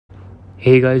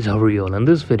Hey guys, how are you all? In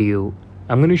this video,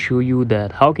 I'm going to show you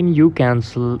that how can you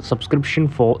cancel subscription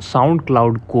for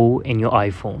SoundCloud Go in your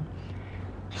iPhone.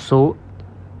 So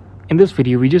in this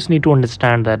video, we just need to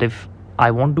understand that if I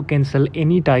want to cancel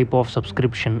any type of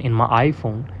subscription in my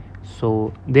iPhone,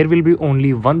 so there will be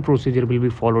only one procedure will be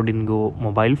followed in your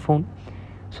mobile phone.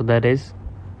 So that is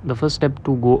the first step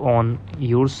to go on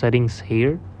your settings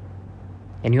here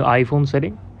in your iPhone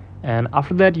setting, and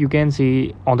after that you can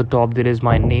see on the top there is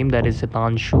my name, that is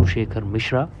Sitanshu Shekhar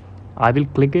Mishra. I will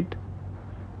click it,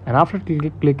 and after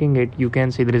clicking it you can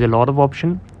see there is a lot of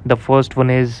option. The first one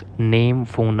is name,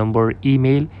 phone number,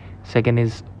 email. Second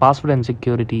is password and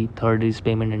security. Third is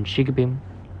payment and shipping,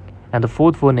 and the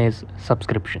fourth one is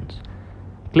subscriptions.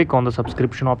 Click on the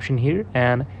subscription option here,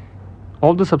 and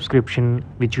all the subscription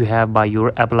which you have by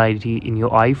your Apple ID in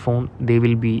your iPhone, they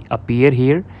will be appear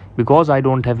here. Because I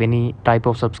don't have any type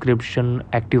of subscription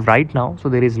active right now, so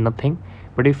there is nothing.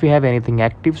 But if you have anything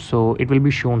active, so it will be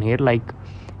shown here, like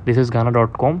this is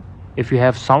Ghana.com. If you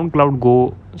have SoundCloud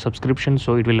Go subscription,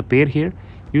 so it will appear here.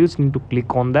 You just need to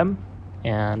click on them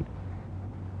and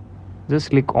just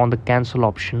click on the cancel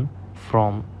option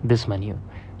from this menu.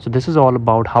 So this is all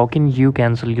about how can you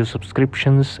cancel your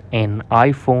subscriptions in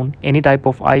iPhone, any type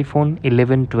of iPhone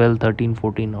 11, 12, 13,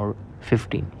 14 or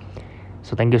 15.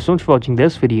 So thank you so much for watching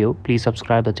this video. Please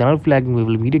subscribe the channel flag, and we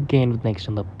will meet again with next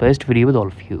on the best video with all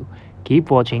of you. Keep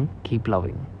watching, keep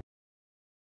loving.